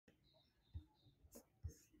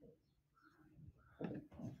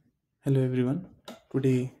Hello everyone.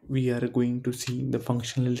 Today we are going to see the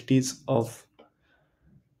functionalities of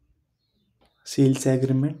sales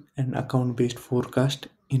agreement and account based forecast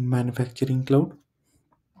in manufacturing cloud.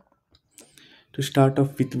 To start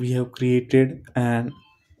off with, we have created an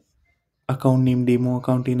account named demo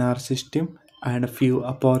account in our system and a few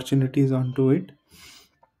opportunities onto it.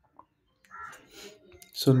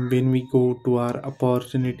 So when we go to our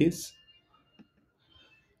opportunities,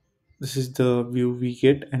 this is the view we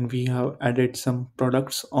get, and we have added some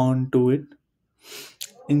products onto it.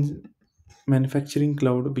 In manufacturing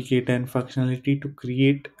cloud, we get an functionality to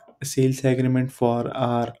create a sales agreement for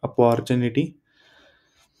our opportunity.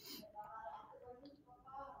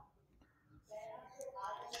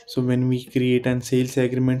 So when we create an sales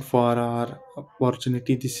agreement for our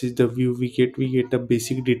opportunity, this is the view we get. We get the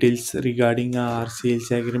basic details regarding our sales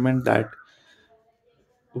agreement, that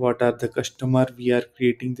what are the customer we are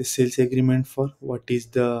creating the sales agreement for, what is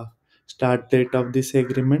the start date of this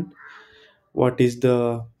agreement, what is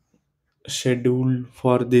the schedule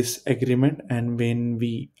for this agreement, and when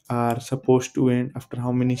we are supposed to end, after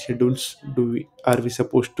how many schedules are we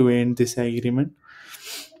supposed to end this agreement.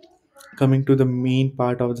 Coming to the main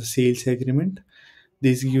part of the sales agreement,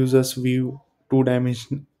 this gives us view two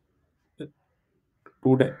dimension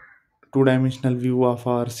two, di- two-dimensional view of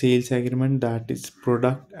our sales agreement, that is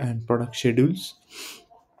product and product schedules.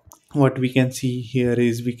 What we can see here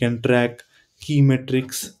is we can track key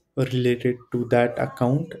metrics related to that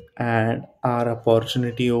account and our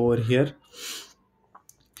opportunity. Over here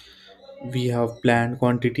we have planned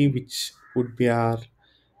quantity, which would be our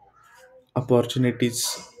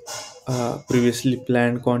opportunities. Previously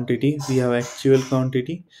planned quantity, we have actual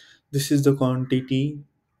quantity. This is the quantity,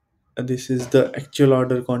 this is the actual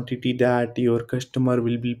order quantity that your customer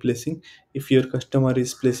will be placing. If your customer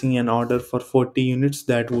is placing an order for 40 units,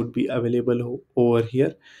 that would be available over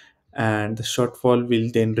here, and the shortfall will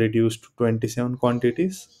then reduce to 27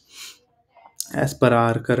 quantities as per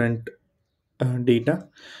our current data.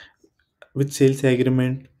 With sales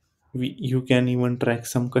agreement, you can even track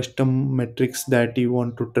some custom metrics that you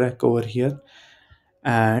want to track over here,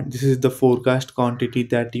 and this is the forecast quantity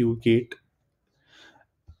that you get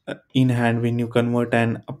in hand when you convert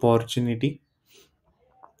an opportunity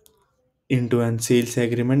into an sales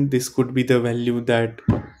agreement. This could be the value that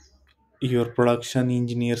your production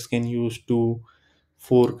engineers can use to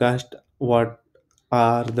forecast what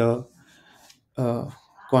are the uh,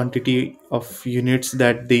 quantity of units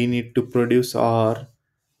that they need to produce, or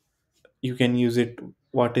you can use it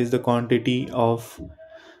what is the quantity of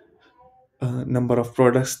number of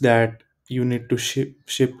products that you need to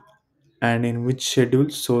ship and in which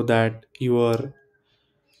schedule, so that your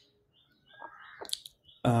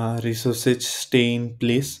resources stay in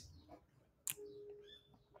place.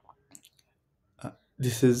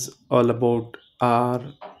 This is all about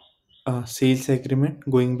our sales agreement.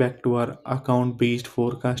 Going back to our account based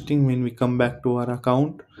forecasting, when we come back to our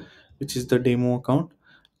account, which is the demo account,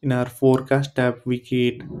 in our forecast tab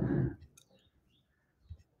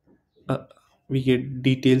uh, we get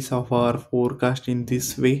details of our forecast in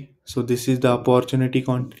this way. So this is the opportunity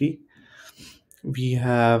quantity we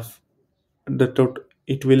have. The total,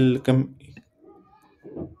 it will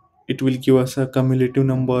give us a cumulative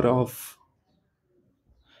number of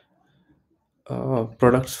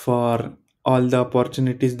products for all the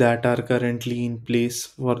opportunities that are currently in place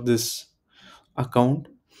for this account,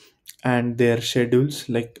 and their schedules.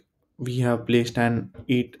 Like we have placed an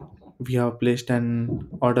 8 we have placed an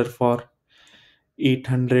order for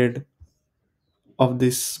 800 of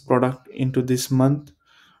this product into this month.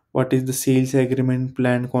 What is the sales agreement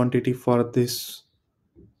planned quantity for this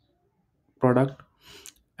product?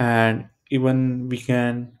 And even we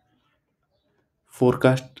can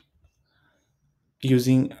forecast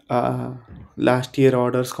using last year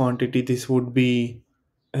orders quantity. This would be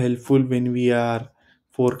helpful when we are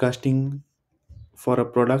forecasting for a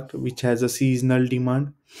product which has a seasonal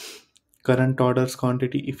demand. Current orders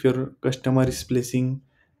quantity, if your customer is placing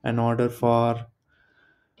an order for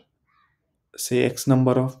say x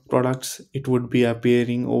number of products, it would be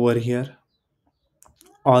appearing over here.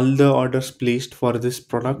 All the orders placed for this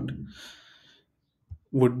product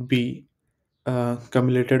would be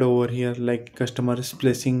cumulated over here. Like customer is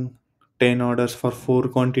placing 10 orders for 4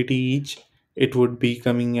 quantity each, it would be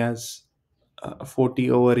coming as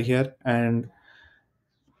 40 over here, and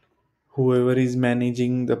whoever is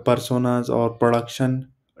managing the personas or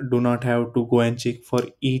production do not have to go and check for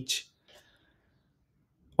each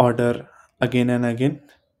order again and again.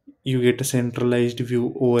 You get a centralized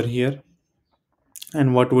view over here,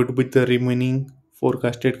 and what would be the remaining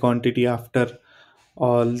forecasted quantity after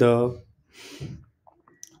all the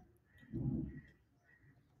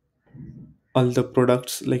all the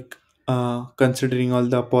products, like considering all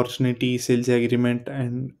the opportunity, sales agreement,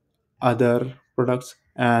 and other products.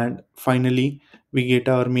 And finally, we get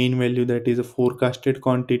our main value, that is a forecasted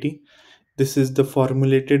quantity. This is the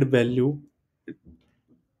formulated value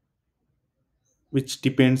which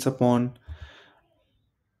depends upon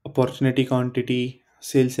opportunity, quantity,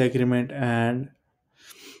 sales agreement, and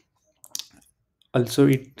also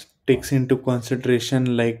it takes into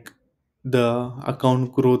consideration like the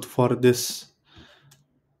account growth for this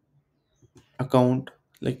account.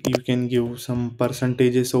 Like you can give some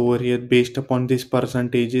percentages over here. Based upon these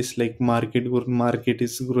percentages, like market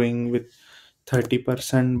is growing with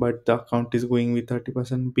 30%, but the account is going with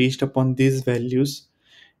 30%. Based upon these values,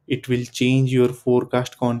 it will change your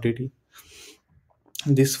forecast quantity.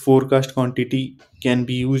 This forecast quantity can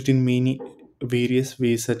be used in many various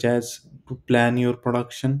ways, such as to plan your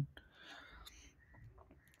production,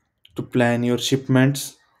 to plan your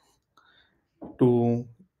shipments, to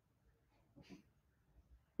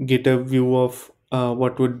get a view of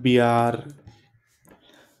what would be our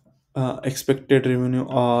expected revenue,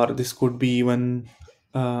 or this could be even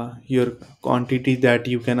your quantity that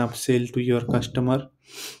you can upsell to your customer.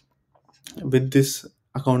 With this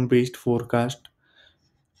account based forecast,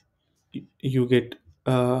 you get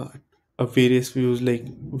a various views. Like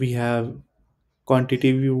we have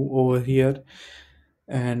quantity view over here,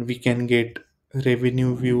 and we can get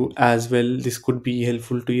revenue view as well. This could be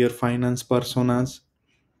helpful to your finance personas.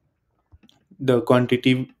 The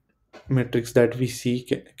quantity metrics that we see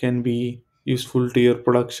can be useful to your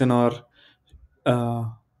production or uh,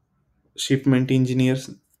 shipment engineers,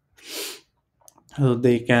 so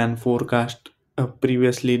they can forecast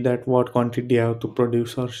previously that what quantity they have to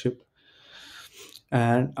produce or ship.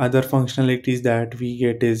 And other functionalities that we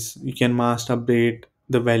get is you can mass update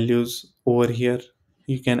the values over here.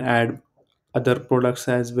 You can add other products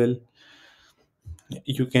as well.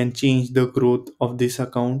 You can change the growth of this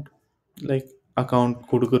account. Like account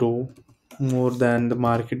could grow more than the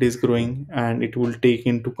market is growing, and it will take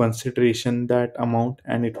into consideration that amount,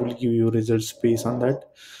 and it will give you results based on that.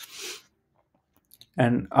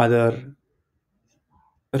 And other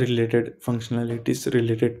related functionalities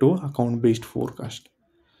related to account based forecast.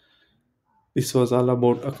 This was all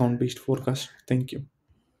about account based forecast. Thank you.